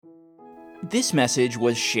This message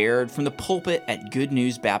was shared from the pulpit at Good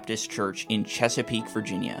News Baptist Church in Chesapeake,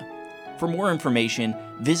 Virginia. For more information,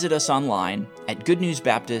 visit us online at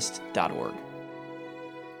goodnewsbaptist.org.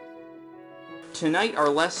 Tonight our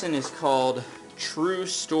lesson is called True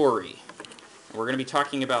Story. We're going to be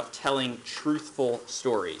talking about telling truthful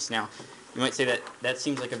stories. Now, you might say that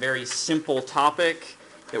seems like a very simple topic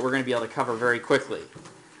that we're going to be able to cover very quickly.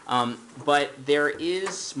 But there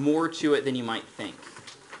is more to it than you might think.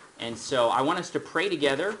 And so I want us to pray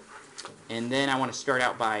together, and then I want to start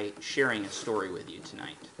out by sharing a story with you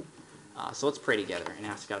tonight. So let's pray together and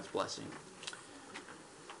ask God's blessing.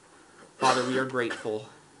 Father, we are grateful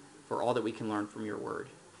for all that we can learn from your word.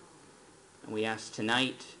 And we ask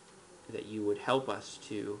tonight that you would help us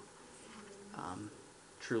to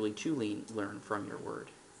truly learn from your word.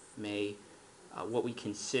 May what we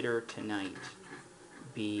consider tonight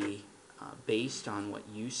be based on what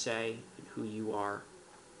you say and who you are.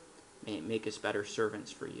 May it make us better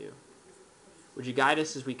servants for you. Would you guide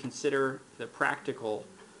us as we consider the practical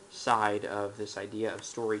side of this idea of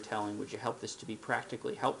storytelling? Would you help this to be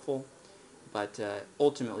practically helpful? But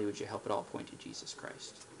ultimately, would you help it all point to Jesus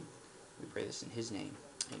Christ? We pray this in his name.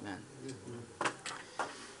 Amen.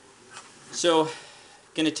 So,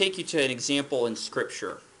 going to take you to an example in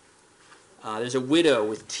Scripture. There's a widow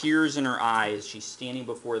with tears in her eyes. She's standing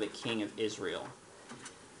before the king of Israel.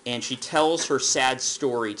 And she tells her sad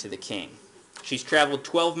story to the king. She's traveled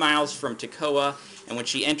 12 miles from Tekoa, and when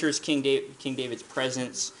she enters King David's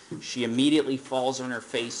presence, she immediately falls on her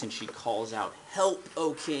face and she calls out, "Help,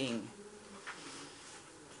 O king!"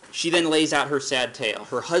 She then lays out her sad tale.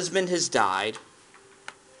 Her husband has died,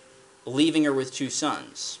 leaving her with 2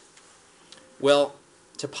 sons. Well,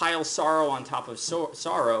 to pile sorrow on top of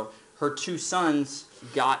sorrow, her 2 sons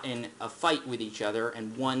got in a fight with each other,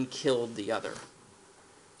 and one killed the other.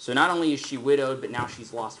 So not only is she widowed, but now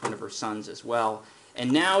she's lost one of her sons as well.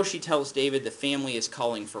 And now she tells David the family is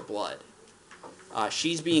calling for blood.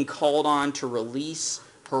 She's being called on to release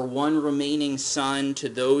her one remaining son to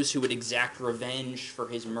those who would exact revenge for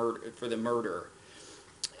the murder,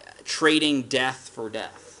 trading death for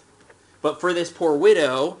death. But for this poor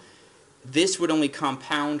widow, this would only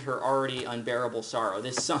compound her already unbearable sorrow.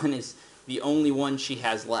 This son is the only one she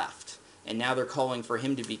has left, and now they're calling for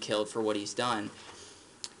him to be killed for what he's done.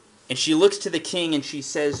 And she looks to the king and she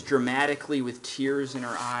says dramatically with tears in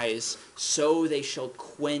her eyes, "So they shall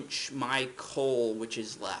quench my coal which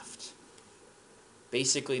is left."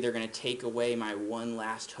 Basically, they're going to take away my one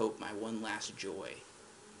last hope, my one last joy.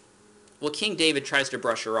 Well, King David tries to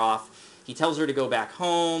brush her off. He tells her to go back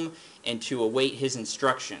home and to await his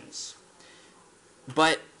instructions.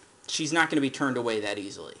 But she's not going to be turned away that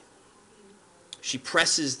easily. She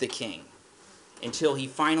presses the king until he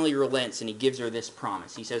finally relents and he gives her this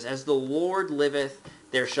promise. He says, "As the Lord liveth,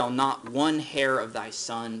 there shall not one hair of thy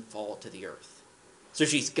son fall to the earth." So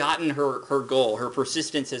she's gotten her goal. Her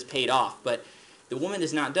persistence has paid off, but the woman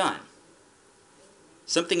is not done.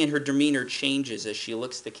 Something in her demeanor changes as she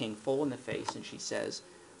looks the king full in the face and she says,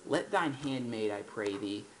 "Let thine handmaid, I pray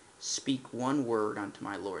thee, speak one word unto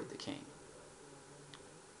my lord the king."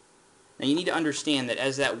 Now you need to understand that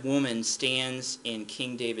as that woman stands in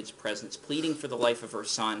King David's presence, pleading for the life of her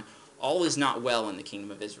son, all is not well in the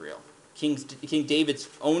kingdom of Israel. King David's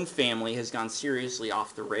own family has gone seriously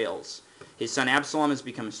off the rails. His son Absalom has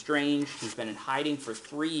become estranged. He's been in hiding for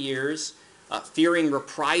 3 years, fearing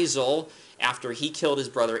reprisal after he killed his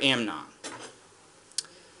brother Amnon.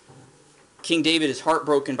 King David is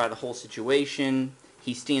heartbroken by the whole situation.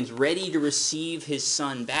 He stands ready to receive his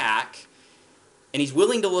son back, and he's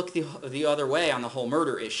willing to look the other way on the whole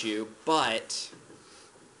murder issue, but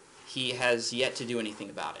he has yet to do anything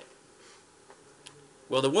about it.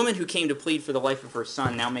 Well, the woman who came to plead for the life of her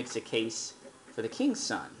son now makes a case for the king's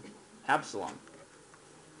son, Absalom.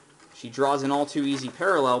 She draws an all too easy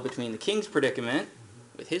parallel between the king's predicament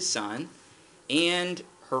with his son and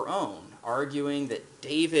her own, arguing that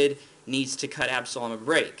David needs to cut Absalom a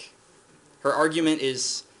break. Her argument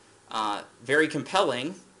is very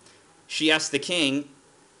compelling. She asks the king,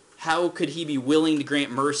 how could he be willing to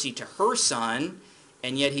grant mercy to her son,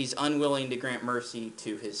 and yet he's unwilling to grant mercy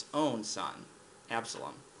to his own son,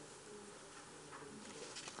 Absalom?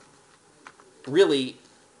 Really,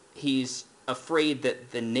 he's afraid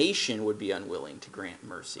that the nation would be unwilling to grant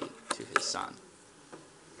mercy to his son.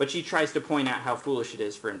 But she tries to point out how foolish it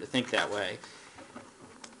is for him to think that way.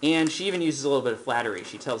 And she even uses a little bit of flattery.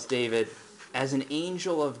 She tells David, "As an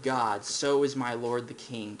angel of God, so is my lord the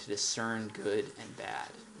king to discern good and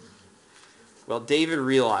bad." Well, David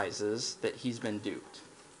realizes that he's been duped.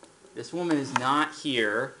 This woman is not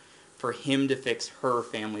here for him to fix her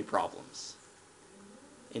family problems.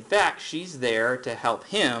 In fact, she's there to help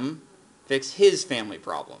him fix his family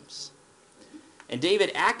problems. And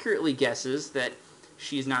David accurately guesses that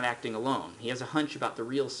she's not acting alone. He has a hunch about the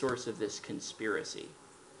real source of this conspiracy,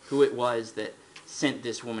 who it was that sent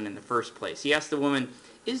this woman in the first place. He asks the woman,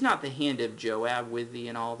 "Is not the hand of Joab with thee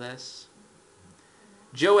in all this?"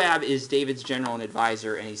 Joab is David's general and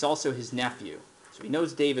advisor, and he's also his nephew. So he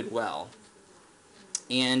knows David well.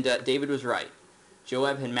 And David was right.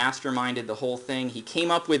 Joab had masterminded the whole thing. He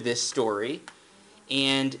came up with this story,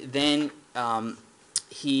 and then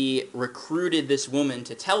he recruited this woman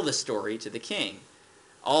to tell the story to the king,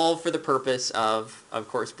 all for the purpose of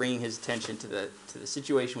course, bringing his attention to the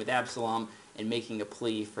situation with Absalom and making a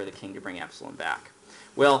plea for the king to bring Absalom back.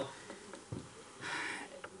 Well,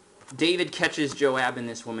 David catches Joab and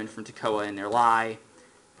this woman from Tekoa in their lie,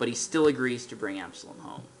 but he still agrees to bring Absalom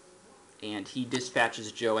home. And he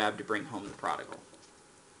dispatches Joab to bring home the prodigal.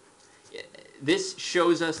 This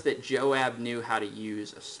shows us that Joab knew how to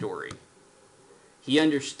use a story. He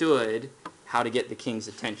understood how to get the king's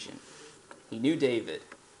attention. He knew David.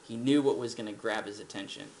 He knew what was going to grab his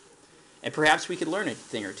attention. And perhaps we could learn a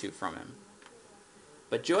thing or two from him.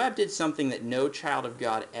 But Joab did something that no child of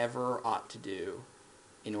God ever ought to do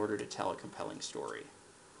in order to tell a compelling story.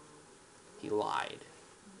 He lied.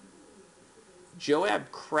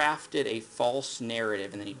 Joab crafted a false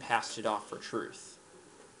narrative and then he passed it off for truth,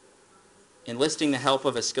 enlisting the help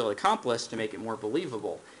of a skilled accomplice to make it more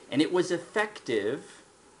believable. And it was effective,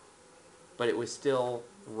 but it was still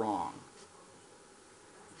wrong.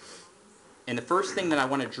 And the first thing that I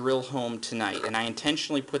want to drill home tonight, and I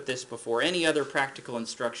intentionally put this before any other practical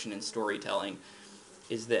instruction in storytelling,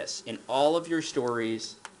 is this: in all of your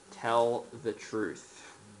stories, tell the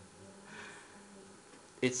truth.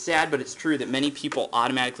 It's sad, but it's true that many people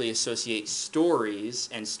automatically associate stories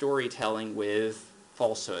and storytelling with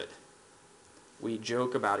falsehood. We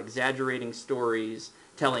joke about exaggerating stories,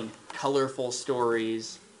 telling colorful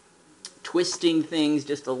stories, twisting things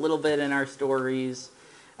just a little bit in our stories.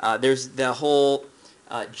 There's the whole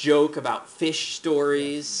joke about fish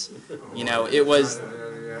stories. You know, it was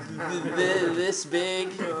this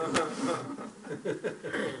big.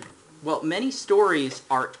 Well, many stories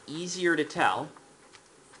are easier to tell,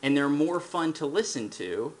 and they're more fun to listen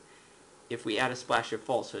to if we add a splash of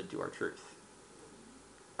falsehood to our truth.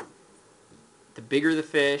 The bigger the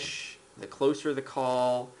fish, the closer the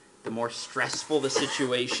call, the more stressful the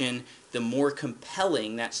situation, the more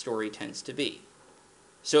compelling that story tends to be.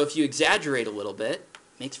 So if you exaggerate a little bit,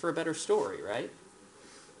 it makes for a better story, right?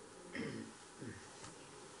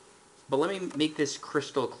 But let me make this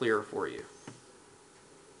crystal clear for you.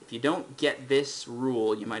 If you don't get this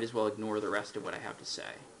rule, you might as well ignore the rest of what I have to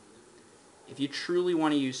say. If you truly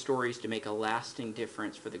want to use stories to make a lasting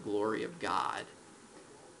difference for the glory of God,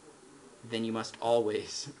 then you must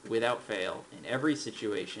always, without fail, in every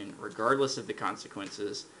situation, regardless of the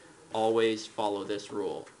consequences, always follow this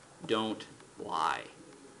rule. Don't lie.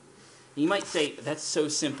 You might say, that's so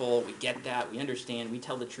simple, we get that, we understand, we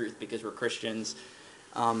tell the truth because we're Christians.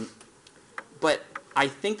 But I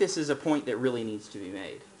think this is a point that really needs to be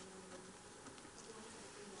made.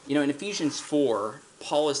 You know, in Ephesians 4,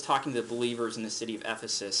 Paul is talking to the believers in the city of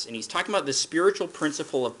Ephesus, and he's talking about the spiritual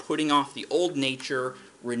principle of putting off the old nature,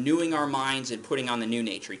 renewing our minds, and putting on the new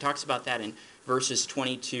nature. He talks about that in verses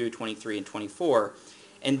 22, 23, and 24.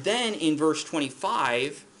 And then in verse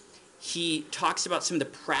 25, he talks about some of the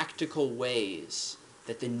practical ways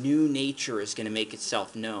that the new nature is going to make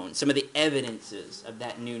itself known, some of the evidences of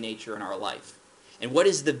that new nature in our life. And what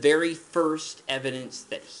is the very first evidence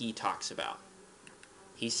that he talks about?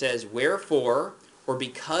 He says, wherefore, or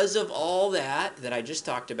because of all that I just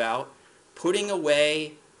talked about, putting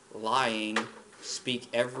away lying, speak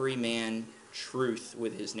every man truth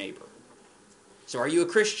with his neighbor. So are you a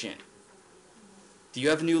Christian? Do you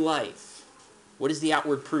have new life? What is the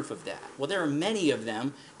outward proof of that? Well, there are many of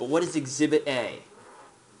them, but what is Exhibit A?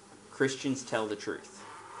 Christians tell the truth.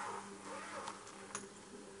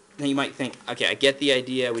 Now you might think, okay, I get the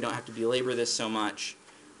idea, we don't have to belabor this so much,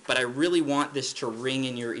 but I really want this to ring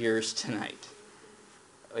in your ears tonight.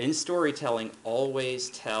 In storytelling, always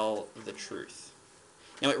tell the truth.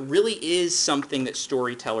 Now, it really is something that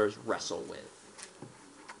storytellers wrestle with.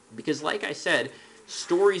 Because like I said,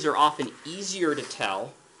 stories are often easier to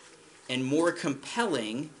tell and more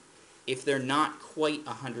compelling if they're not quite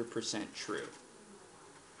 100% true.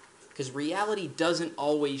 Because reality doesn't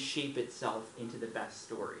always shape itself into the best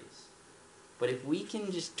stories. But if we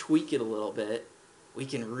can just tweak it a little bit, we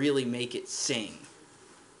can really make it sing.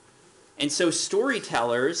 And so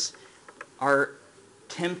storytellers are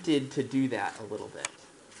tempted to do that a little bit.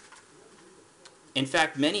 In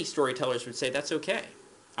fact, many storytellers would say that's okay.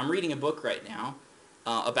 I'm reading a book right now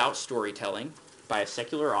about storytelling by a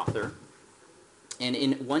secular author. And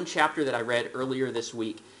in one chapter that I read earlier this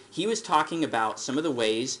week, he was talking about some of the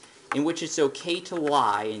ways in which it's okay to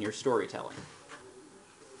lie in your storytelling.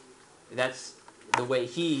 That's the way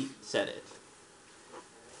he said it.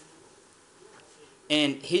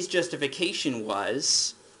 And his justification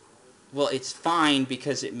was, well, it's fine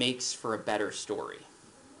because it makes for a better story.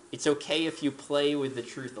 It's okay if you play with the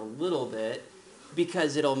truth a little bit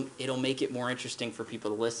because it'll make it more interesting for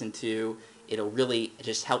people to listen to. It'll really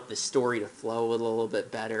just help the story to flow a little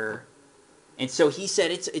bit better. And so he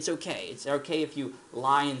said it's okay. It's okay if you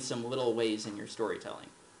lie in some little ways in your storytelling.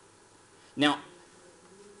 Now,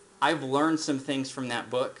 I've learned some things from that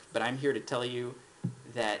book, but I'm here to tell you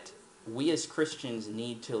that we as Christians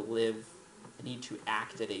need to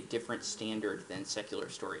act at a different standard than secular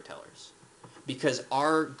storytellers. Because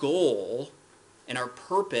our goal and our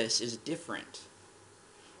purpose is different.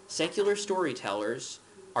 Secular storytellers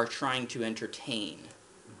are trying to entertain.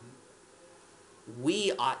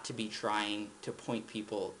 We ought to be trying to point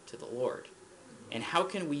people to the Lord. And how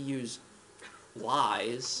can we use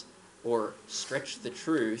lies or stretch the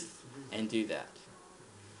truth and do that?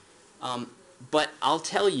 But I'll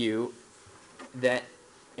tell you that,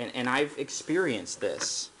 and I've experienced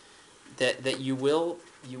this, that you will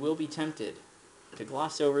be tempted to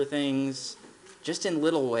gloss over things just in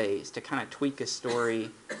little ways, to kind of tweak a story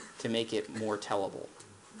to make it more tellable.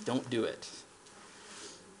 Don't do it.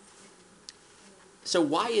 So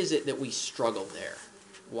why is it that we struggle there?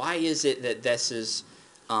 Why is it that this is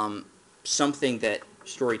something that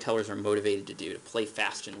storytellers are motivated to do, to play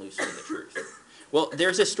fast and loose with the truth? Well,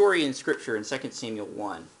 there's a story in Scripture in 2 Samuel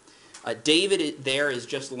 1. David there is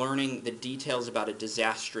just learning the details about a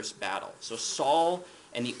disastrous battle. So Saul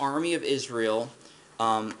and the army of Israel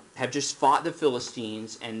have just fought the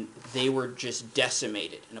Philistines, and they were just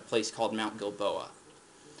decimated in a place called Mount Gilboa.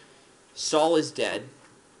 Saul is dead.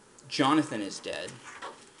 Jonathan is dead.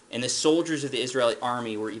 And the soldiers of the Israeli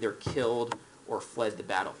army were either killed or fled the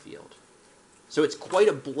battlefield. So it's quite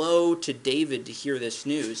a blow to David to hear this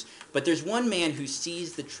news. But there's one man who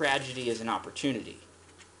sees the tragedy as an opportunity.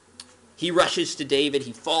 He rushes to David.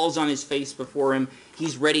 He falls on his face before him.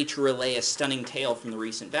 He's ready to relay a stunning tale from the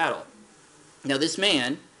recent battle. Now, this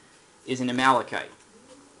man is an Amalekite.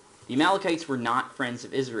 The Amalekites were not friends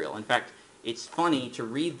of Israel. In fact, it's funny to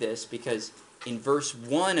read this because in verse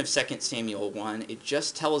 1 of 2 Samuel 1, it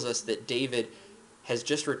just tells us that David has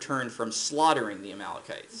just returned from slaughtering the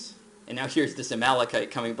Amalekites. And now here's this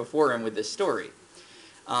Amalekite coming before him with this story.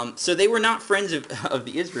 So they were not friends of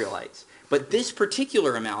the Israelites. But this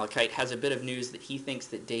particular Amalekite has a bit of news that he thinks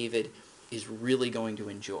that David is really going to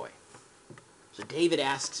enjoy. So David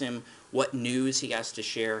asks him what news he has to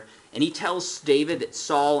share, and he tells David that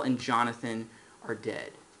Saul and Jonathan are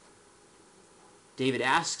dead. David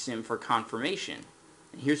asks him for confirmation,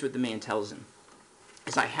 and here's what the man tells him.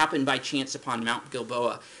 As I happened by chance upon Mount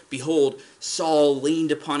Gilboa, behold, Saul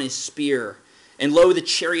leaned upon his spear, and lo, the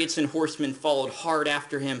chariots and horsemen followed hard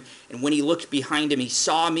after him. And when he looked behind him, he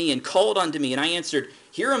saw me and called unto me. And I answered,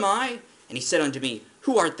 Here am I. And he said unto me,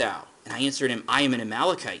 Who art thou? And I answered him, I am an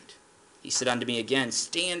Amalekite. He said unto me again,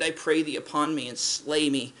 Stand, I pray thee, upon me, and slay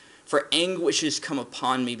me. For anguish is come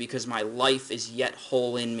upon me, because my life is yet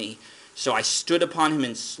whole in me. So I stood upon him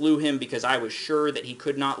and slew him, because I was sure that he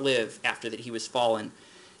could not live after that he was fallen.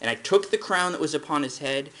 And I took the crown that was upon his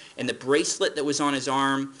head, and the bracelet that was on his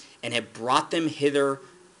arm, and have brought them hither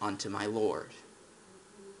unto my Lord.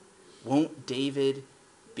 Won't David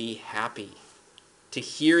be happy to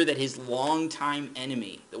hear that his longtime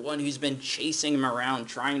enemy, the one who's been chasing him around,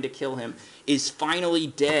 trying to kill him, is finally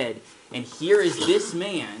dead? And here is this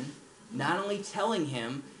man not only telling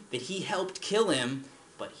him that he helped kill him,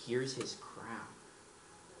 but here's his crown.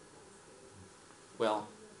 Well,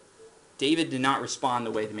 David did not respond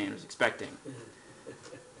the way the man was expecting.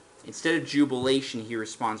 Instead of jubilation, he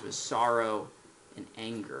responds with sorrow and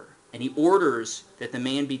anger. And he orders that the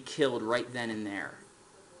man be killed right then and there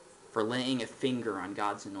for laying a finger on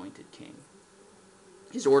God's anointed king.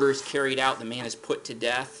 His order is carried out. The man is put to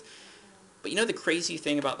death. But you know the crazy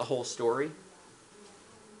thing about the whole story?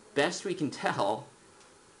 Best we can tell,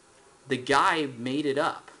 the guy made it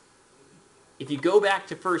up. If you go back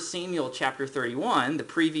to 1 Samuel chapter 31, the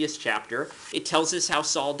previous chapter, it tells us how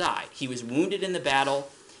Saul died. He was wounded in the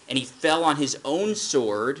battle, and he fell on his own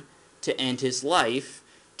sword to end his life,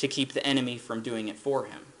 to keep the enemy from doing it for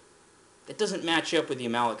him. That doesn't match up with the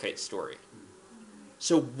Amalekite story.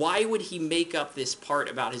 So why would he make up this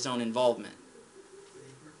part about his own involvement?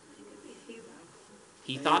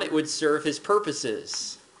 He thought it would serve his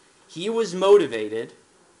purposes. He was motivated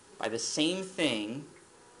by the same thing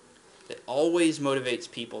always motivates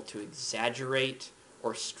people to exaggerate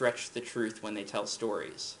or stretch the truth when they tell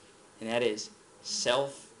stories, and that is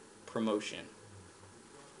self-promotion.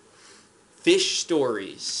 Fish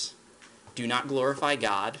stories do not glorify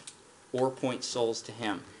God or point souls to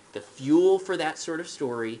him. The fuel for that sort of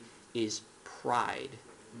story is pride.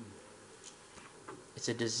 It's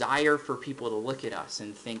a desire for people to look at us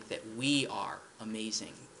and think that we are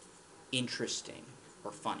amazing, interesting,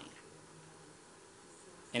 or funny.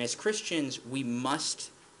 And as Christians, we must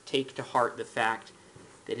take to heart the fact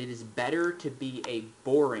that it is better to be a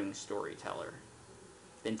boring storyteller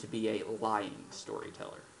than to be a lying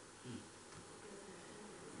storyteller.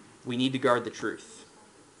 We need to guard the truth.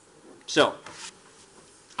 So,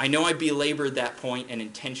 I know I belabored that point, and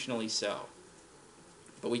intentionally so,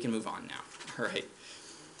 but we can move on now. All right.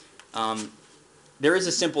 There is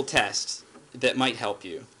a simple test that might help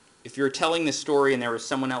you. If you're telling the story and there was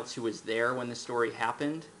someone else who was there when the story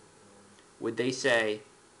happened, would they say,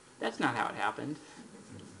 "That's not how it happened"?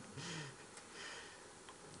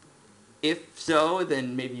 If so,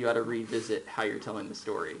 then maybe you ought to revisit how you're telling the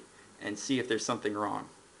story and see if there's something wrong.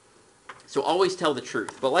 So always tell the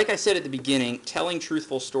truth. But like I said at the beginning, telling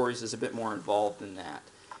truthful stories is a bit more involved than that.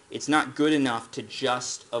 It's not good enough to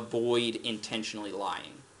just avoid intentionally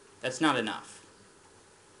lying. That's not enough.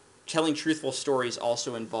 Telling truthful stories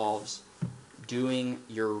also involves doing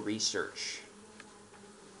your research.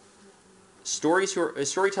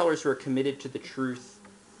 Storytellers who are committed to the truth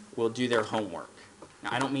will do their homework.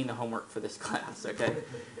 Now, I don't mean the homework for this class, okay?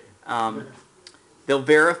 They'll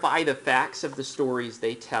verify the facts of the stories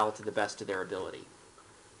they tell to the best of their ability.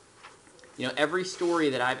 You know, every story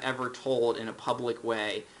that I've ever told in a public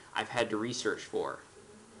way, I've had to research for.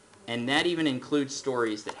 And that even includes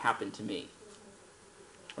stories that happened to me.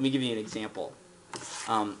 Let me give you an example.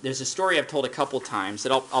 There's a story I've told a couple times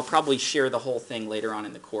that I'll probably share the whole thing later on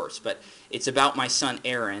in the course, but it's about my son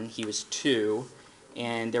Aaron. He was 2,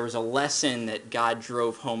 and there was a lesson that God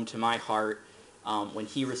drove home to my heart when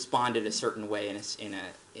he responded a certain way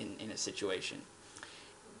in a situation.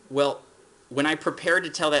 Well, when I prepared to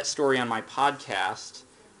tell that story on my podcast,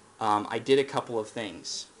 I did a couple of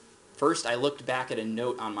things. First, I looked back at a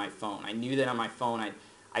note on my phone. I knew that on my phone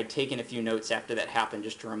I'd taken a few notes after that happened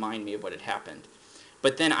just to remind me of what had happened.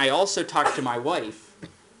 But then I also talked to my wife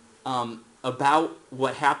about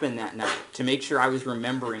what happened that night to make sure I was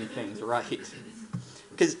remembering things right.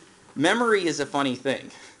 Because memory is a funny thing.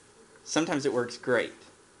 Sometimes it works great.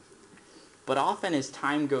 But often as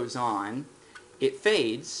time goes on, it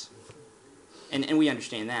fades, and we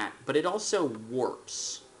understand that, but it also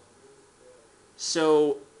warps.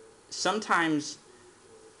 So sometimes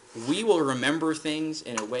we will remember things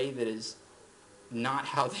in a way that is not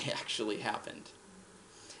how they actually happened.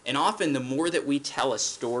 And often the more that we tell a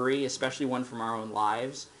story, especially one from our own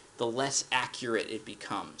lives, the less accurate it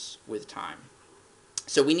becomes with time.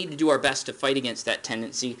 So we need to do our best to fight against that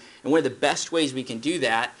tendency. And one of the best ways we can do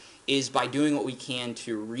that is by doing what we can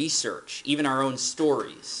to research, even our own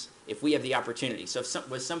stories, if we have the opportunity. So if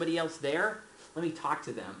was somebody else there, let me talk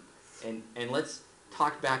to them. And let's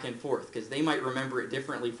talk back and forth, because they might remember it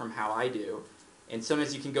differently from how I do. And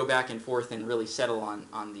sometimes you can go back and forth and really settle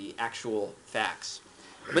on the actual facts.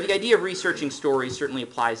 But the idea of researching stories certainly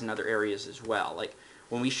applies in other areas as well. Like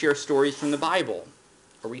when we share stories from the Bible,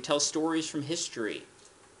 or we tell stories from history,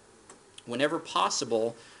 whenever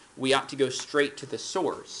possible, we ought to go straight to the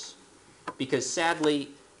source. Because sadly,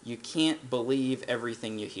 you can't believe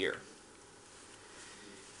everything you hear.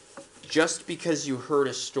 Just because you heard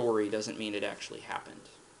a story doesn't mean it actually happened.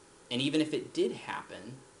 And even if it did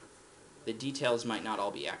happen, the details might not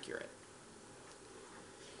all be accurate.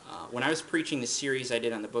 When I was preaching the series I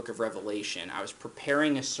did on the book of Revelation, I was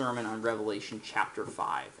preparing a sermon on Revelation chapter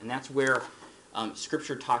 5. And that's where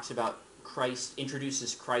Scripture talks about Christ,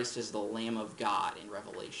 introduces Christ as the Lamb of God in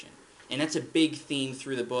Revelation. And that's a big theme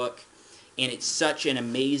through the book. And it's such an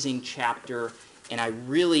amazing chapter. And I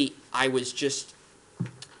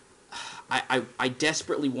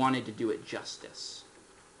desperately wanted to do it justice.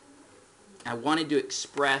 I wanted to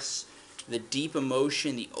express the deep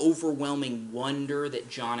emotion, the overwhelming wonder that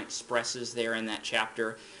John expresses there in that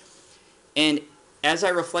chapter. And as I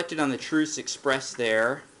reflected on the truths expressed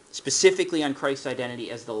there, specifically on Christ's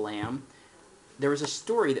identity as the Lamb, there was a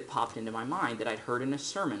story that popped into my mind that I'd heard in a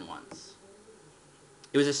sermon once.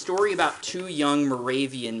 It was a story about 2 young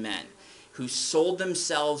Moravian men who sold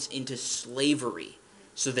themselves into slavery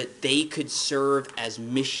so that they could serve as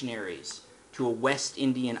missionaries to a West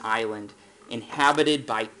Indian island inhabited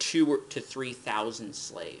by 2,000 to 3,000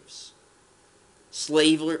 slaves.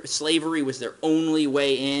 Slavery was their only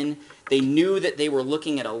way in. They knew that they were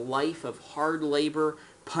looking at a life of hard labor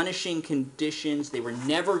punishing conditions. They were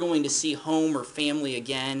never going to see home or family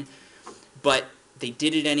again, but they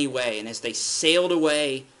did it anyway. And as they sailed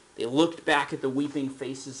away, they looked back at the weeping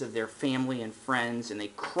faces of their family and friends, and they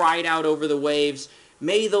cried out over the waves,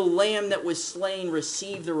 "May the Lamb that was slain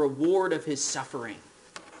receive the reward of his suffering."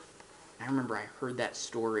 And I remember I heard that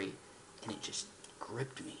story, and it just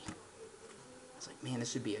gripped me. It's like, man,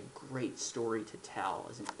 this would be a great story to tell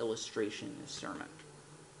as an illustration in this sermon.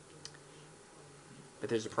 But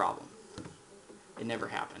there's a problem. It never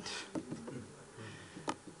happened.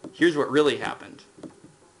 Here's what really happened.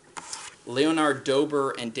 Leonard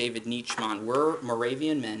Dober and David Nietzschmann were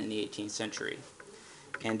Moravian men in the 18th century,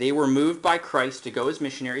 and they were moved by Christ to go as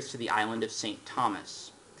missionaries to the island of St.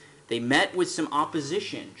 Thomas. They met with some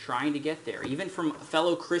opposition trying to get there, even from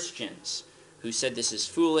fellow Christians who said, "This is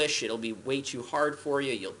foolish, it'll be way too hard for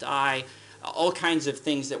you, you'll die." All kinds of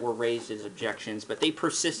things that were raised as objections, but they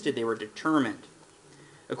persisted, they were determined.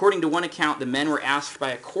 According to one account, the men were asked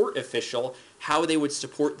by a court official how they would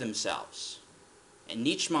support themselves. And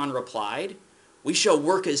Nietzschmann replied, "We shall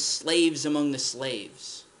work as slaves among the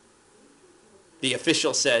slaves." The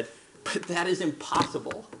official said, "But that is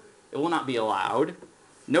impossible. It will not be allowed.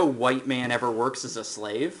 No white man ever works as a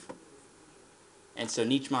slave." And so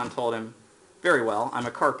Nietzschmann told him, "Very well, I'm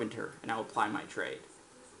a carpenter, and I'll apply my trade."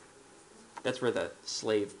 That's where the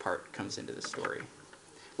slave part comes into the story.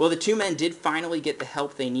 Well, the two men did finally get the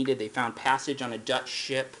help they needed. They found passage on a Dutch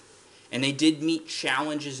ship, and they did meet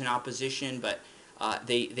challenges and opposition, but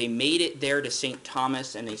they made it there to St.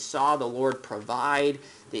 Thomas, and they saw the Lord provide.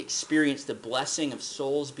 They experienced the blessing of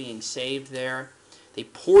souls being saved there. They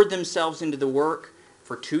poured themselves into the work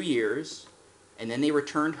for 2 years, and then they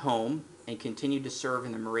returned home and continued to serve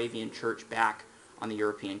in the Moravian church back on the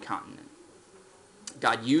European continent.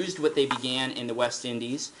 God used what they began in the West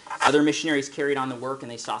Indies. Other missionaries carried on the work, and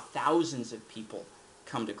they saw thousands of people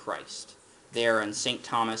come to Christ there in St.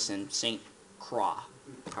 Thomas and St. Croix.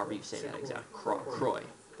 However you say that exactly. Croix.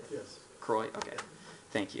 Yes. Croix? Okay.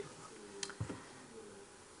 Thank you.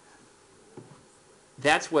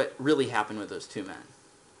 That's what really happened with those two men.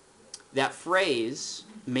 That phrase,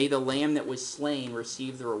 "May the Lamb that was slain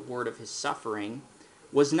receive the reward of his suffering,"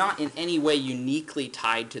 was not in any way uniquely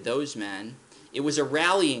tied to those men. It was a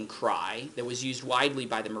rallying cry that was used widely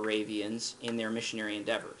by the Moravians in their missionary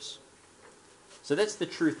endeavors. So that's the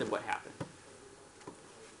truth of what happened.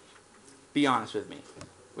 Be honest with me.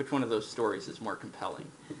 Which one of those stories is more compelling?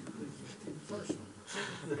 First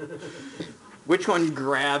one. Which one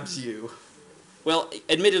grabs you? Well,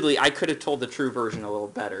 admittedly, I could have told the true version a little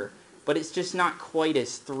better, but it's just not quite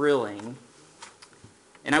as thrilling.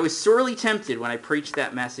 And I was sorely tempted when I preached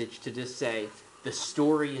that message to just say, "The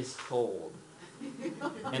story is told,"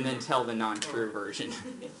 and then tell the non-true version.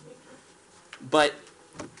 But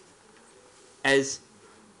as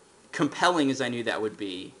compelling as I knew that would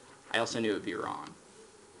be, I also knew it would be wrong.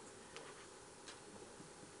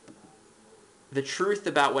 The truth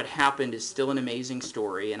about what happened is still an amazing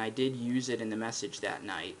story, and I did use it in the message that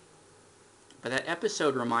night. But that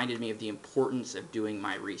episode reminded me of the importance of doing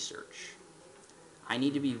my research. I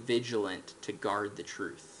need to be vigilant to guard the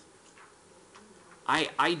truth.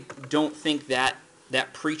 I don't think that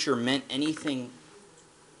preacher meant anything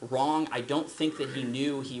wrong. I don't think that he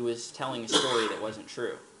knew he was telling a story that wasn't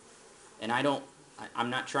true. And I'm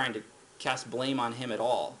not trying to cast blame on him at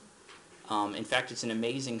all. In fact, it's an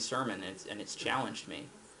amazing sermon, and it's challenged me.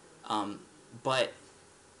 But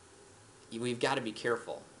we've got to be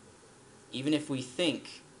careful. Even if we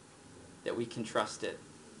think that we can trust it,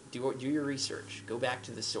 do your research. Go back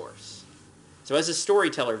to the source. So as a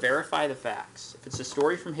storyteller, verify the facts. If it's a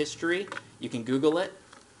story from history, you can Google it,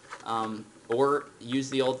 or use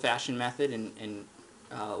the old-fashioned method and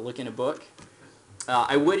look in a book.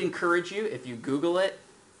 I would encourage you, if you Google it,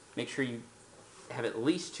 make sure you have at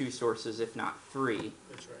least 2 sources, if not 3.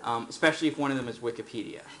 That's right. Especially if one of them is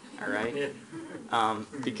Wikipedia. All right,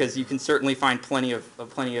 because you can certainly find plenty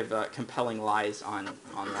of compelling lies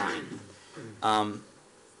online.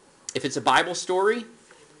 If it's a Bible story,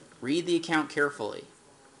 read the account carefully.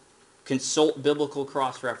 Consult biblical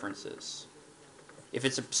cross-references. If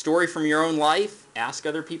it's a story from your own life, ask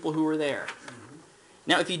other people who were there.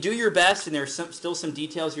 Now, if you do your best and there's still some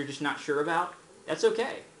details you're just not sure about, that's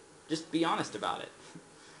okay. Just be honest about it.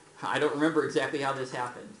 I don't remember exactly how this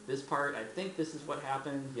happened. This part, I think this is what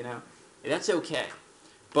happened, That's okay.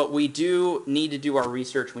 But we do need to do our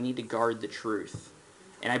research. We need to guard the truth.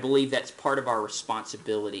 And I believe that's part of our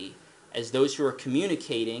responsibility as those who are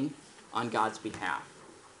communicating on God's behalf.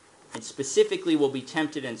 And specifically, we'll be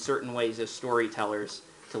tempted in certain ways as storytellers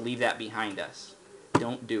to leave that behind us.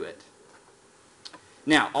 Don't do it.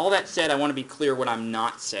 Now, all that said, I want to be clear what I'm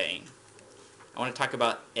not saying. I want to talk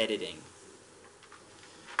about editing.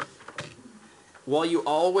 While you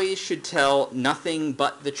always should tell nothing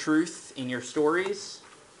but the truth in your stories,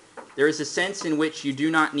 there is a sense in which you do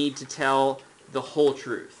not need to tell the whole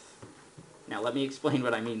truth. Now, let me explain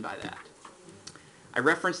what I mean by that. I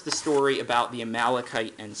referenced the story about the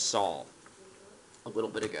Amalekite and Saul a little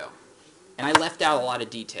bit ago, and I left out a lot of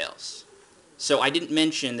details. So I didn't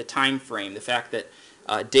mention the time frame, the fact that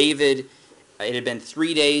David, it had been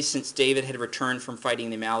 3 days since David had returned from fighting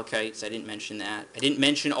the Amalekites. I didn't mention that. I didn't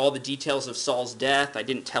mention all the details of Saul's death. I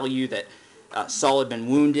didn't tell you that Saul had been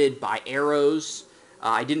wounded by arrows.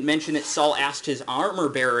 I didn't mention that Saul asked his armor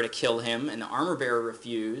bearer to kill him, and the armor bearer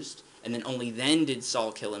refused, and then only then did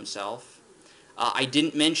Saul kill himself. I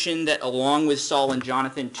didn't mention that along with Saul and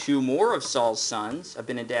Jonathan, 2 more of Saul's sons,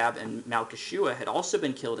 Abinadab and Malchishua, had also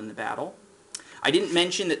been killed in the battle. I didn't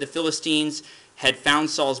mention that the Philistines had found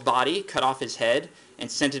Saul's body, cut off his head, and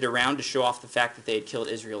sent it around to show off the fact that they had killed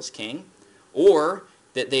Israel's king, or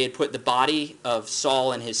that they had put the body of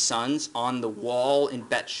Saul and his sons on the wall in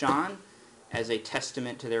Bethshan as a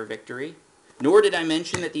testament to their victory. Nor did I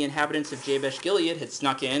mention that the inhabitants of Jabesh-Gilead had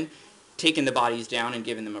snuck in, taken the bodies down, and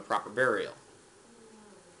given them a proper burial.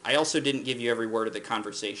 I also didn't give you every word of the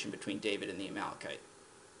conversation between David and the Amalekite.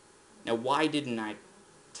 Now, why didn't I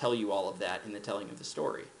tell you all of that in the telling of the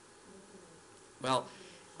story? Well,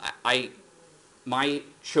 my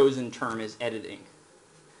chosen term is editing.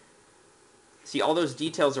 See, all those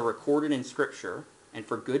details are recorded in Scripture, and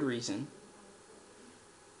for good reason,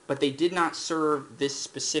 but they did not serve this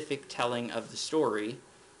specific telling of the story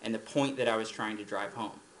and the point that I was trying to drive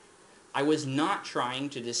home. I was not trying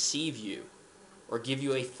to deceive you or give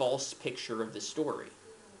you a false picture of the story.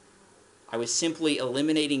 I was simply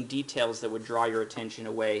eliminating details that would draw your attention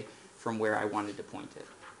away from where I wanted to point it.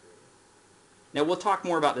 Now, we'll talk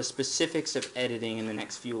more about the specifics of editing in the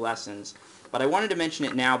next few lessons, but I wanted to mention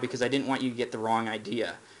it now because I didn't want you to get the wrong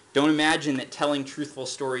idea. Don't imagine that telling truthful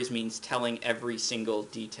stories means telling every single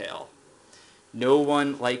detail. No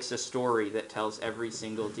one likes a story that tells every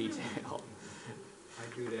single detail.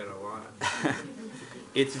 I do that a lot.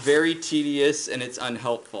 It's very tedious and it's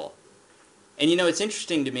unhelpful. And you know, it's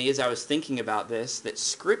interesting to me as I was thinking about this that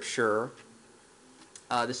Scripture,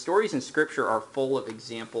 the stories in Scripture are full of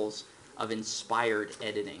examples of inspired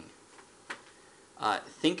editing.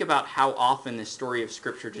 Think about how often the story of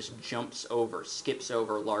Scripture just skips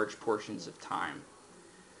over large portions of time.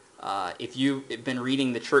 If you've been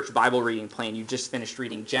reading the church Bible reading plan, you just finished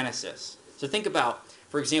reading Genesis. So think about,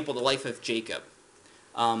 for example, the life of Jacob.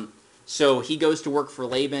 So he goes to work for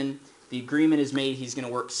Laban. The agreement is made he's going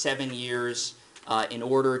to work 7 years in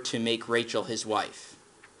order to make Rachel his wife.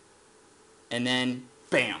 And then,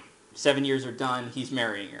 bam, 7 years are done, he's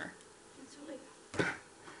marrying her.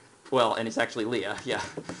 Well, and it's actually Leah, yeah.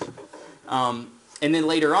 And then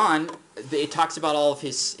later on, it talks about all of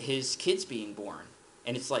his kids being born.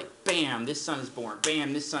 And it's like, bam, this son is born.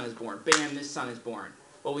 Bam, this son is born. Bam, this son is born.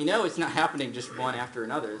 Well, we know it's not happening just one after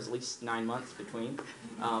another. There's at least 9 months between,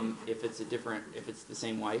 if it's the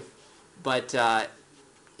same wife. But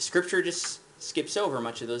Scripture just skips over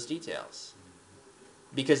much of those details.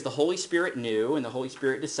 Because the Holy Spirit knew, and the Holy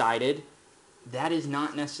Spirit decided, that is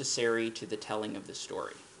not necessary to the telling of the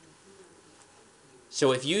story.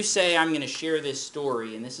 So if you say, I'm going to share this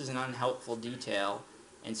story, and this is an unhelpful detail,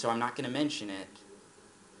 and so I'm not going to mention it,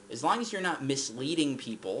 as long as you're not misleading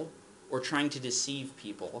people or trying to deceive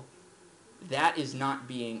people, that is not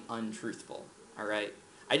being untruthful, all right?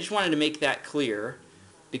 I just wanted to make that clear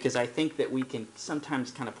because I think that we can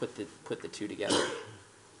sometimes kind of put the two together.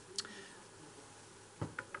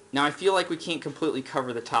 Now, I feel like we can't completely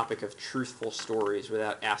cover the topic of truthful stories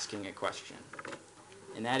without asking a question,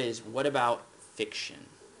 and that is, what about fiction?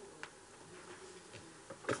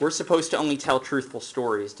 If we're supposed to only tell truthful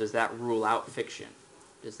stories, does that rule out fiction?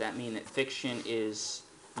 Does that mean that fiction is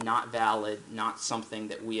not valid, not something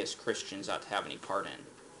that we as Christians ought to have any part in?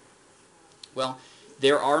 Well,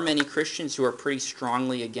 there are many Christians who are pretty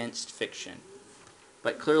strongly against fiction,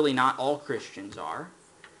 but clearly not all Christians are.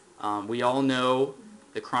 We all know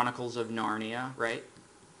the Chronicles of Narnia, right?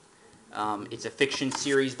 It's a fiction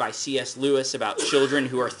series by C.S. Lewis about children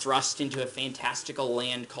who are thrust into a fantastical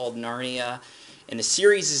land called Narnia, and the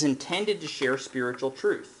series is intended to share spiritual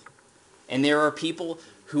truth. And there are people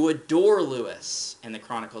who adore Lewis and the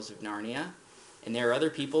Chronicles of Narnia, and there are other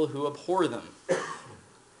people who abhor them.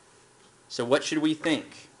 So what should we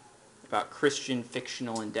think about Christian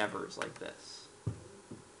fictional endeavors like this?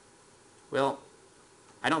 Well,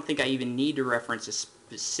 I don't think I even need to reference a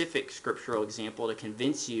specific scriptural example to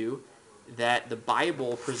convince you that the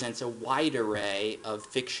Bible presents a wide array of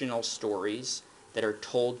fictional stories that are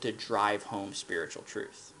told to drive home spiritual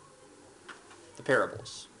truth. The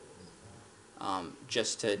parables,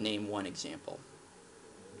 just to name one example.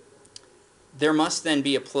 There must then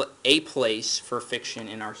be a place for fiction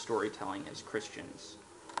in our storytelling as Christians.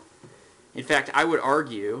 In fact, I would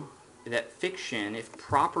argue that fiction, if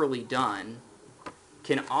properly done,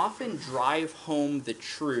 can often drive home the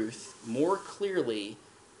truth more clearly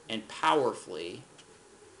and powerfully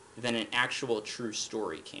than an actual true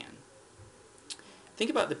story can. Think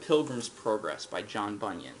about The Pilgrim's Progress by John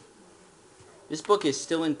Bunyan. This book is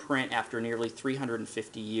still in print after nearly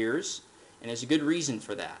 350 years, and there's a good reason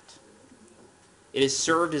for that. It has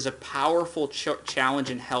served as a powerful challenge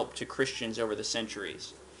and help to Christians over the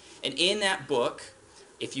centuries. And in that book,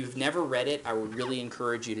 if you've never read it, I would really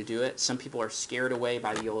encourage you to do it. Some people are scared away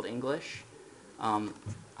by the Old English. I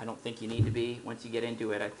don't think you need to be. Once you get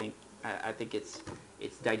into it, I think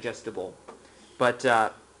it's digestible. But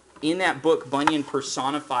in that book, Bunyan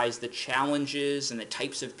personifies the challenges and the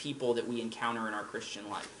types of people that we encounter in our Christian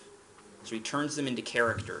life. So he turns them into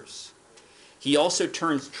characters. He also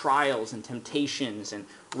turns trials and temptations and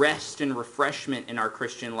rest and refreshment in our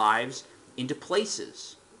Christian lives into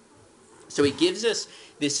places. So he gives us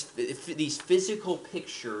these physical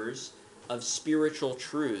pictures of spiritual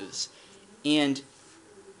truths. And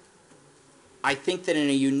I think that in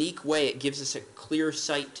a unique way, it gives us a clear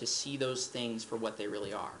sight to see those things for what they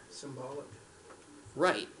really are. Symbolic.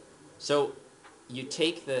 Right. So you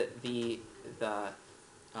take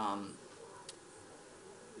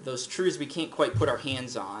those truths we can't quite put our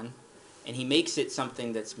hands on, and he makes it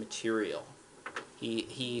something that's material.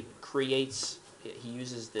 He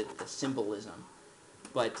uses the symbolism,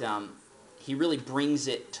 but he really brings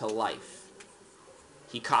it to life.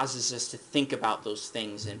 He causes us to think about those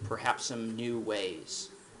things in perhaps some new ways,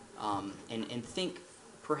 and think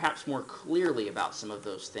perhaps more clearly about some of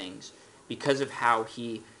those things because of how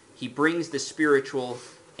he brings the spiritual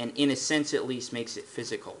and, in a sense at least, makes it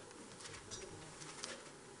physical.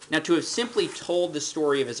 Now, to have simply told the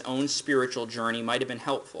story of his own spiritual journey might have been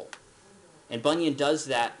helpful. And Bunyan does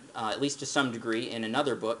that, at least to some degree, in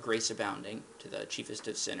another book, Grace Abounding, to the chiefest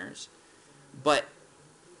of sinners. But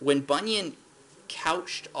when Bunyan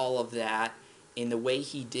couched all of that in the way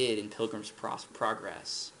he did in Pilgrim's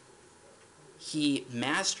Progress, he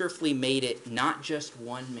masterfully made it not just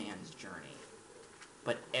one man's journey,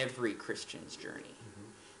 but every Christian's journey.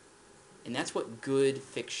 Mm-hmm. And that's what good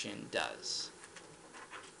fiction does.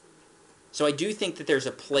 So I do think that there's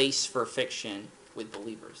a place for fiction with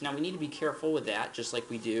believers. Now, we need to be careful with that, just like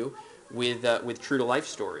we do with true-to-life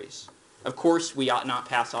stories. Of course, we ought not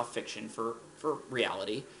pass off fiction for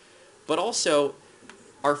reality, but also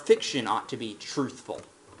our fiction ought to be truthful,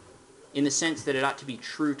 in the sense that it ought to be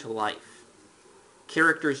true to life.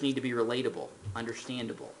 Characters need to be relatable,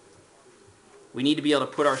 understandable. We need to be able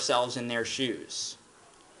to put ourselves in their shoes.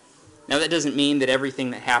 Now, that doesn't mean that everything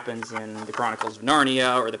that happens in the Chronicles of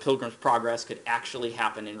Narnia or the Pilgrim's Progress could actually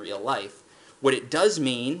happen in real life. What it does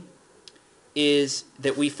mean is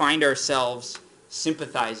that we find ourselves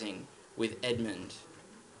sympathizing with Edmund,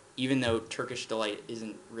 even though Turkish Delight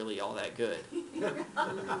isn't really all that good.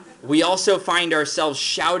 We also find ourselves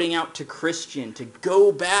shouting out to Christian to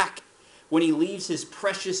go back when he leaves his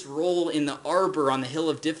precious role in the arbor on the Hill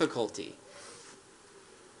of Difficulty.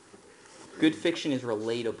 Good fiction is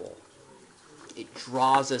relatable. It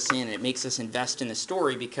draws us in. It makes us invest in the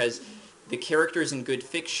story because the characters in good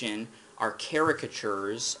fiction are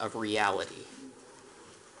caricatures of reality.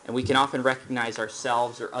 And we can often recognize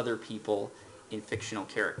ourselves or other people in fictional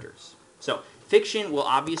characters. So, fiction will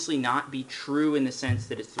obviously not be true in the sense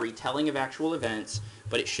that it's the retelling of actual events,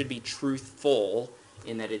 but it should be truthful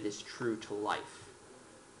in that it is true to life.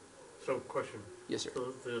 So, question. Yes, sir.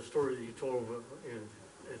 So the story that you told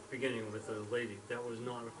at the beginning with the lady, that was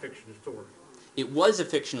not a fiction story. It was a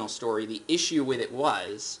fictional story. The issue with it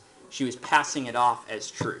was she was passing it off as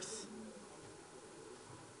truth.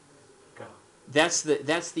 Okay. That's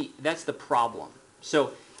the problem.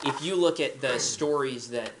 So if you look at the stories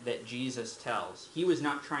that Jesus tells, he was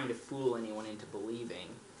not trying to fool anyone into believing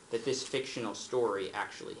that this fictional story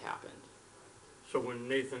actually happened. So when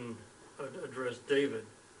Nathan addressed David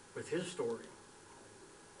with his story,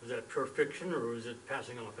 was that pure fiction, or was it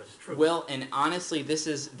passing off as truth? Well, and honestly,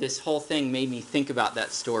 this whole thing made me think about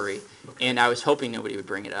that story, okay. And I was hoping nobody would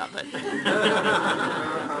bring it up, but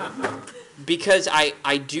because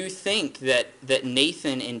I do think that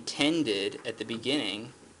Nathan intended at the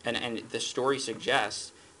beginning, and the story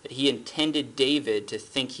suggests that he intended David to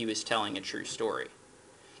think he was telling a true story.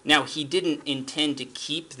 Now, he didn't intend to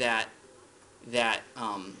keep that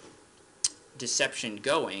deception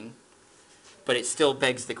going, but it still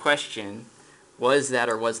begs the question, was that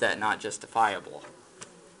or was that not justifiable?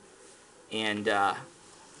 And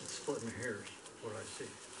It's splitting hairs, what I see.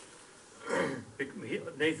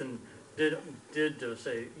 Nathan did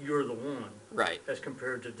say, "You're the one," right, as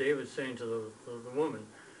compared to David saying to the woman,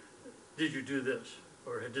 "Did you do this?"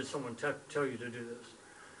 Or "Did someone tell you to do this?"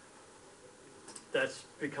 That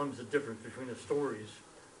becomes the difference between the stories,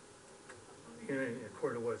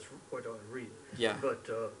 according to what I read. yeah. But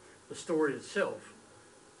the story itself,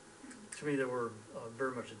 to me, they were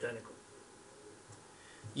very much identical.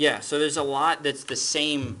 Yeah, so there's a lot that's the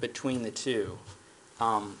same between the two,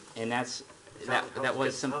 and that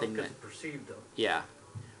was something how that, it's perceived though. yeah.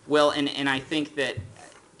 Well, and I think that,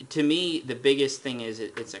 to me, the biggest thing is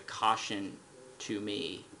it's a caution to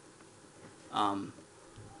me.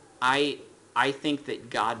 I think that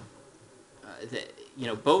God,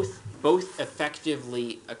 both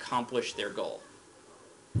effectively accomplish their goal.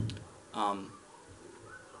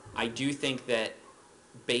 I do think that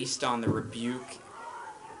based on the rebuke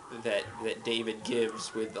that David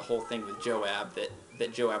gives with the whole thing with Joab,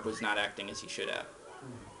 that Joab was not acting as he should have.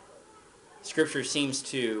 Scripture seems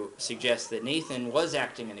to suggest that Nathan was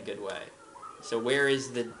acting in a good way. So where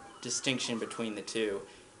is the distinction between the two?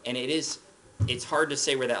 And it's hard to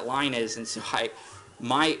say where that line is, and so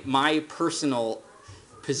my personal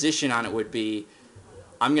position on it would be,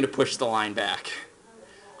 I'm going to push the line back.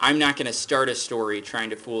 I'm not going to start a story trying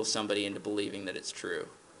to fool somebody into believing that it's true.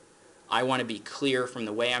 I want to be clear from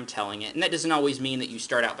the way I'm telling it. And that doesn't always mean that you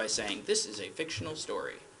start out by saying, this is a fictional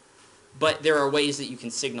story. But there are ways that you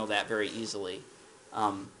can signal that very easily,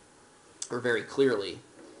 or very clearly.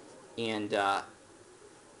 And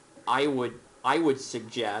I would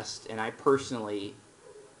suggest, and I personally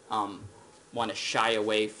want to shy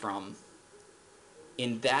away from,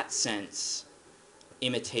 in that sense,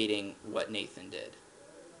 imitating what Nathan did.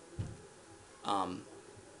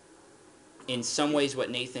 In some ways, what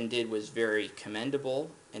Nathan did was very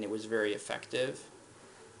commendable, and it was very effective.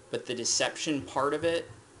 But the deception part of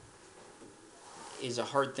it is a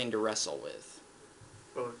hard thing to wrestle with.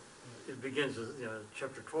 Well, it begins with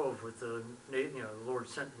chapter 12 with the Lord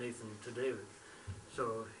sent Nathan to David,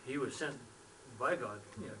 so he was sent by God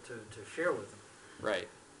to share with him. Right.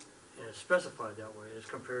 And it's specified that way as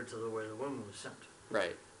compared to the way the woman was sent.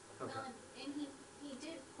 Right. Okay. Well, and he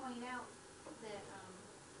did point out that,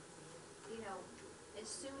 as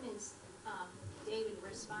soon as David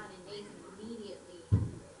responded, Nathan immediately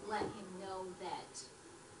let him know that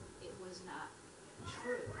it was not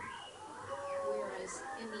true. Whereas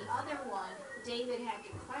in the other one, David had to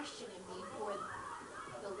question him before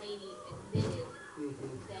the lady admitted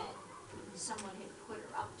that someone had put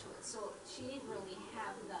her up to it. So she didn't really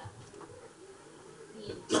have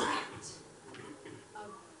the intent of,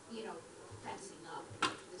 fessing up.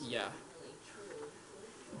 This Yeah. wasn't really true.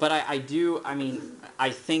 But I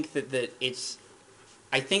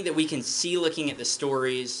think that we can see, looking at the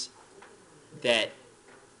stories, that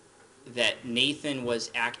Nathan was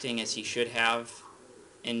acting as he should have,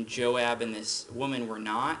 and Joab and this woman were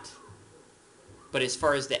not. But as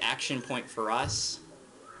far as the action point for us,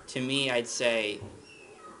 to me, I'd say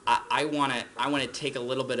I want to take a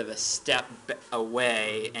little bit of a step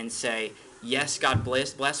away and say, yes, God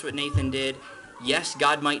bless what Nathan did. Yes,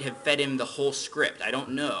 God might have fed him the whole script. I don't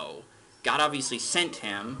know. God obviously sent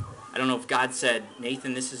him. I don't know if God said,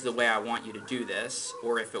 Nathan, this is the way I want you to do this,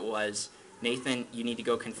 or if it was, Nathan, you need to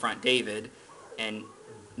go confront David, and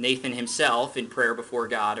Nathan himself, in prayer before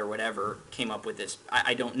God or whatever, came up with this.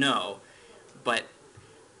 I don't know. But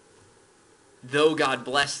though God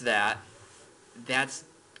blessed that, that's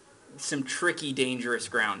some tricky, dangerous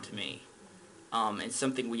ground to me, and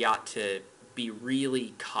something we ought to be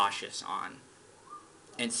really cautious on.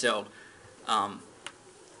 And so,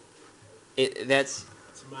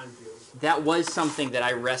 that was something that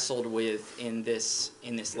I wrestled with in this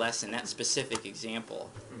lesson, that specific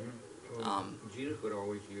example. Well, Jesus would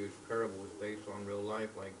always use parables based on real life,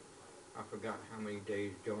 like, I forgot how many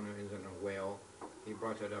days Jonah is in a whale. He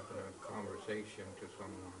brought that up in a conversation to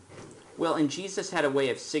someone. Well, and Jesus had a way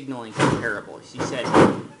of signaling his parables. He said,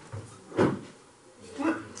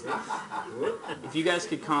 if you guys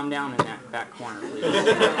could calm down in that back corner, please.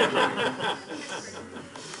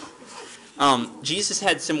 Jesus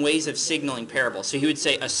had some ways of signaling parables. So he would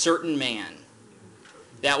say, a certain man.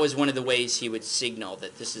 That was one of the ways he would signal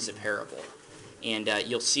that this is a parable. And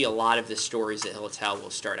you'll see a lot of the stories that he'll tell will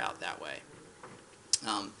start out that way.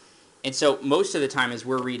 And so most of the time as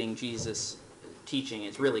we're reading Jesus' teaching,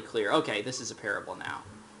 it's really clear, okay, this is a parable now.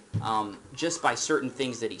 Just by certain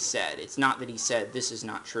things that he said. It's not that he said, this is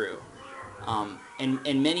not true.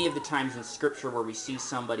 And many of the times in Scripture where we see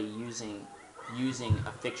somebody using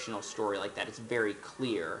a fictional story like that, it's very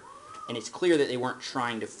clear. And it's clear that they weren't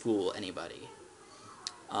trying to fool anybody.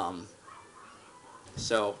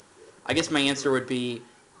 So I guess my answer would be,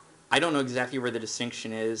 I don't know exactly where the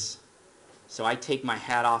distinction is. So I take my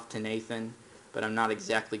hat off to Nathan, but I'm not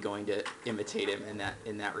exactly going to imitate him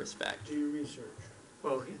in that respect. Do your research.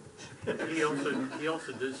 Well, he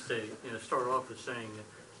also did say, start off with saying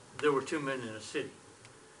that there were two men in a city.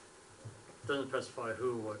 Doesn't specify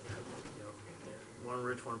who, what, one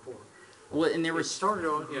rich, one poor. Well, and there It was started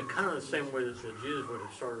off, kind of the same way that Jesus would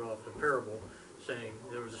have started off the parable, saying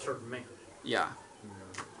there was a certain man. yeah.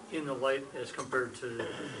 In the light as compared to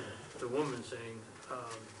the woman saying,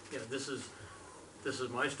 this is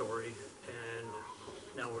my story, and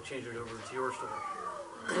now we'll change it over to your story.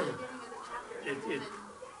 In the beginning of the chapter, It- the woman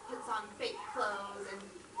puts on fake clothes and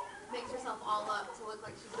makes herself all up to look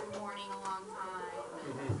like she's been mourning a long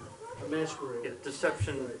time. A masquerade. Yeah,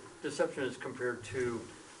 deception is compared to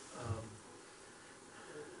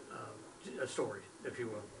a story, if you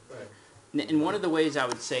will. Right. And one of the ways I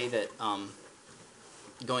would say that,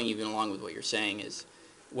 going even along with what you're saying, is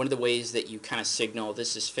one of the ways that you kind of signal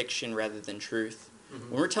this is fiction rather than truth.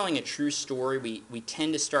 When we're telling a true story, we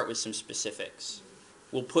tend to start with some specifics.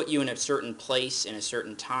 We'll put you in a certain place, in a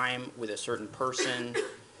certain time, with a certain person,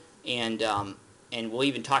 and we'll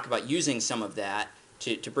even talk about using some of that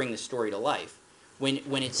to bring the story to life.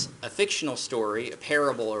 When it's a fictional story, a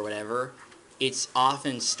parable or whatever, it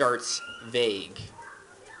often starts vague.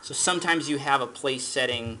 So sometimes you have a place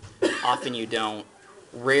setting, often you don't.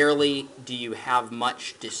 Rarely do you have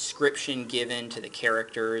much description given to the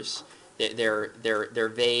characters. They're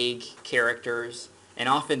vague characters, and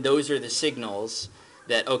often those are the signals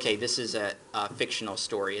that, okay, this is a fictional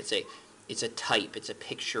story. It's a type. It's a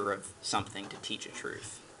picture of something to teach a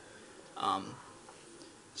truth.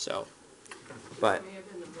 But May have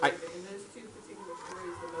been I- in those two particular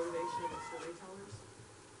stories, the motivation of the storytellers,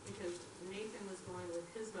 because Nathan was going with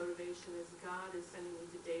his motivation is God is sending me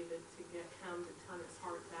to David to get him to turn his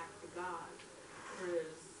heart back to God,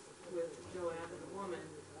 whereas with Joab and the woman,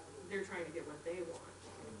 they're trying to get what they want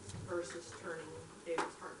versus turning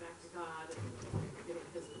David's heart back to God and getting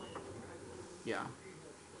his plan correct. yeah.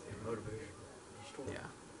 Motivation. Story. Yeah.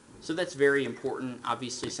 So that's very important.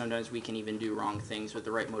 Obviously, sometimes we can even do wrong things with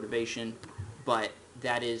the right motivation, but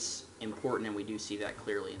that is important, and we do see that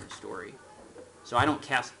clearly in the story. So I don't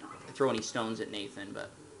throw any stones at Nathan,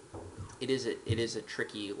 but it is a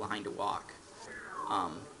tricky line to walk,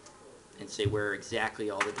 and say where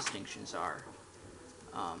exactly all the distinctions are.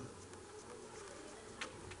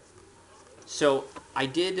 So I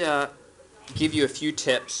did give you a few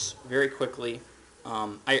tips very quickly.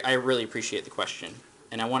 I really appreciate the question,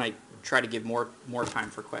 and I want to try to give more time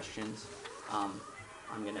for questions.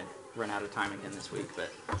 I'm going to run out of time again this week,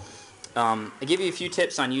 but I give you a few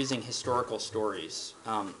tips on using historical stories.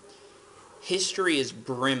 History is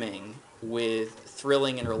brimming with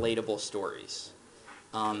thrilling and relatable stories.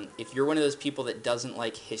 If you're one of those people that doesn't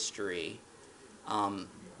like history,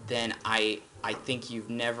 then I think you've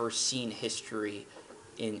never seen history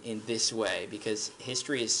in this way, because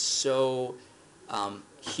history is so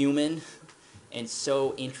human and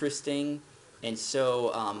so interesting and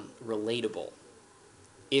so relatable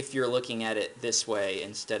if you're looking at it this way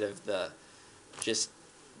instead of just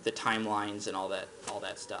the timelines and all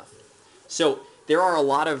that stuff. So there are a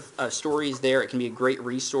lot of stories there. It can be a great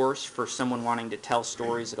resource for someone wanting to tell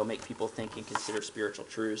stories that'll make people think and consider spiritual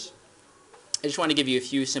truths. I just want to give you a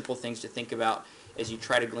few simple things to think about as you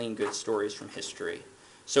try to glean good stories from history.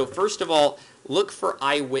 So first of all, look for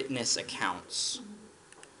eyewitness accounts.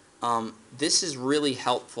 This is really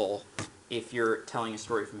helpful if you're telling a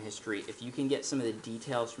story from history, if you can get some of the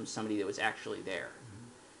details from somebody that was actually there.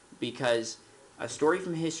 Because a story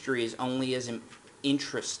from history is only as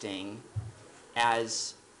interesting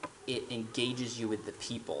as it engages you with the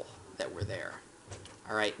people that were there.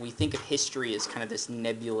 All right, we think of history as kind of this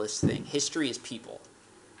nebulous thing. History is people.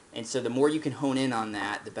 And so the more you can hone in on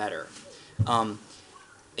that, the better.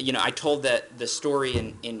 I told the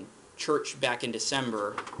story in church back in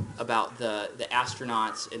December about the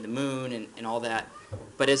astronauts and the moon and all that.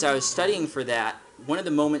 But as I was studying for that, one of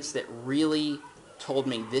the moments that really told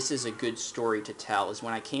me this is a good story to tell is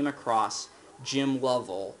when I came across Jim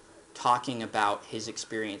Lovell talking about his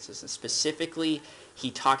experiences. And specifically, he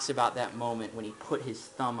talks about that moment when he put his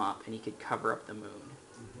thumb up and he could cover up the moon.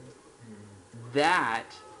 That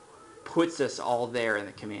puts us all there in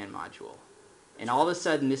the command module. And all of a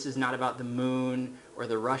sudden, this is not about the moon or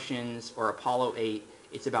the Russians or Apollo 8.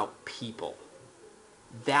 It's about people.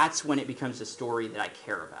 That's when it becomes a story that I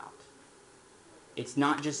care about. It's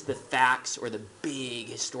not just the facts or the big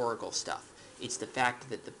historical stuff. It's the fact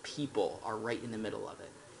that the people are right in the middle of it.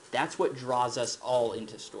 That's what draws us all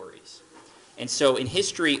into stories. And so in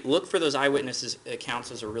history, look for those eyewitnesses' accounts.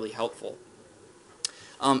 Those are really helpful.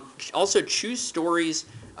 Also, choose stories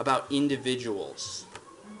about individuals.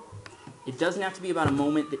 It doesn't have to be about a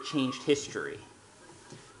moment that changed history.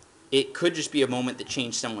 It could just be a moment that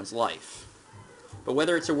changed someone's life. But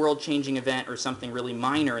whether it's a world-changing event or something really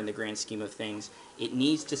minor in the grand scheme of things, it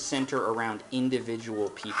needs to center around individual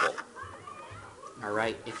people. All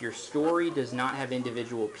right? If your story does not have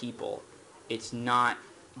individual people, it's not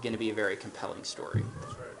going to be a very compelling story.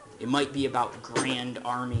 It might be about grand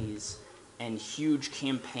armies and huge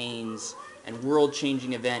campaigns and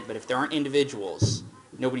world-changing event, but if there aren't individuals,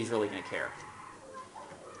 nobody's really going to care.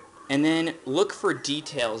 And then look for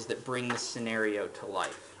details that bring the scenario to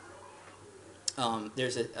life.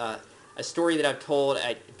 There's a story that I've told,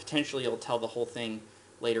 potentially I'll tell the whole thing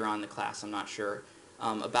later on in the class, I'm not sure,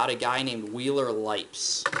 about a guy named Wheeler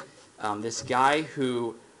Lipes. This guy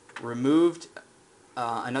who removed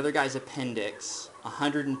another guy's appendix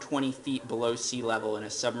 120 feet below sea level in a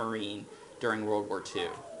submarine during World War II.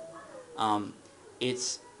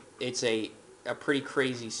 It's a pretty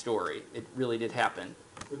crazy story. It really did happen.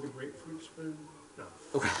 With the grapefruit spoon? No.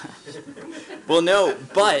 Well, no,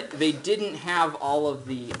 but they didn't have all of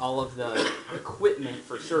the equipment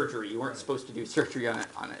for surgery. You weren't supposed to do surgery on a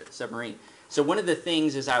submarine. So one of the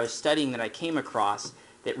things as I was studying that I came across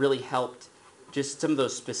that really helped, just some of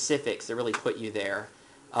those specifics that really put you there.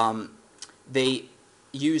 They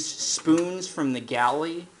used spoons from the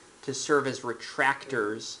galley to serve as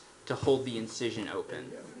retractors to hold the incision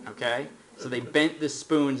open. Okay? So they bent the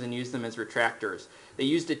spoons and used them as retractors. They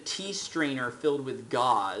used a tea strainer filled with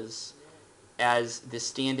gauze as the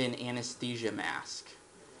stand-in anesthesia mask.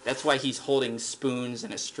 That's why he's holding spoons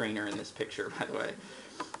and a strainer in this picture, by the way.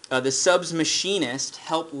 The sub's machinist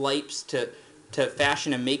helped Lipes to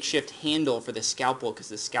fashion a makeshift handle for the scalpel because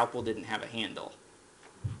the scalpel didn't have a handle.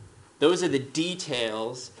 Those are the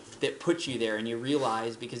details that put you there, and you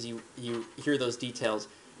realize, because you hear those details,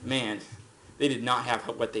 man, they did not have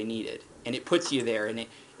what they needed. And it puts you there, and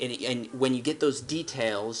when you get those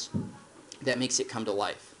details, that makes it come to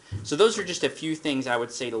life. So those are just a few things I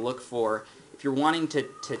would say to look for if you're wanting to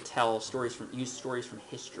tell stories use stories from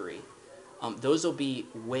history. Those will be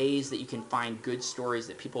ways that you can find good stories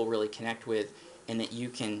that people really connect with, and that you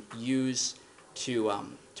can use to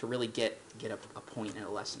really get a point and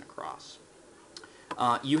a lesson across.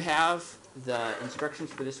 You have the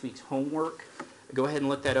instructions for this week's homework. Go ahead and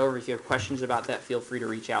look that over. If you have questions about that, feel free to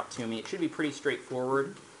reach out to me. It should be pretty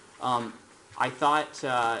straightforward. I thought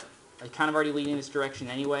I kind of already leading this direction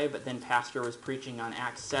anyway, but then Pastor was preaching on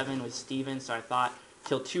Acts 7 with Stephen, so I thought,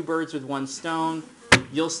 kill two birds with one stone.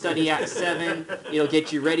 You'll study Acts 7. It'll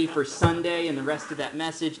get you ready for Sunday and the rest of that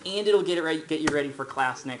message, and it'll get you ready for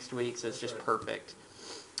class next week, so it's just perfect.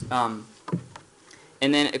 And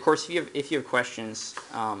then, of course, if you have questions,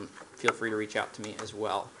 feel free to reach out to me as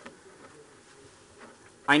well.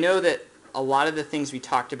 I know that a lot of the things we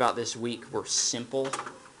talked about this week were simple,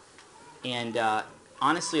 and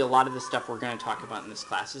honestly, a lot of the stuff we're going to talk about in this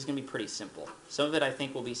class is going to be pretty simple. Some of it, I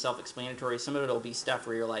think, will be self-explanatory. Some of it will be stuff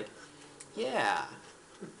where you're like, yeah,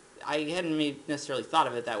 I hadn't necessarily thought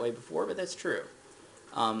of it that way before, but that's true.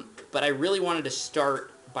 But I really wanted to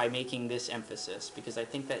start by making this emphasis, because I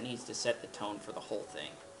think that needs to set the tone for the whole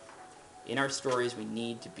thing. In our stories, we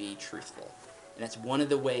need to be truthful. And that's one of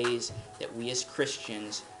the ways that we as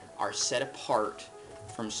Christians are set apart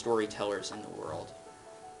from storytellers in the world.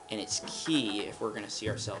 And it's key if we're going to see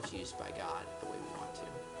ourselves used by God the way we want to.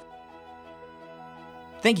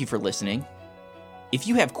 Thank you for listening. If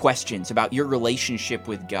you have questions about your relationship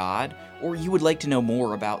with God, or you would like to know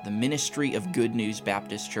more about the ministry of Good News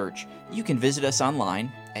Baptist Church, you can visit us online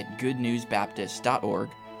at goodnewsbaptist.org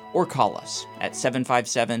or call us at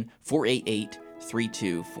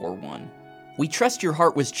 757-488-3241. We trust your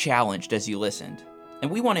heart was challenged as you listened,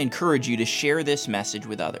 and we want to encourage you to share this message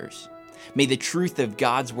with others. May the truth of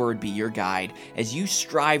God's Word be your guide as you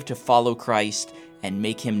strive to follow Christ and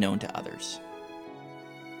make Him known to others.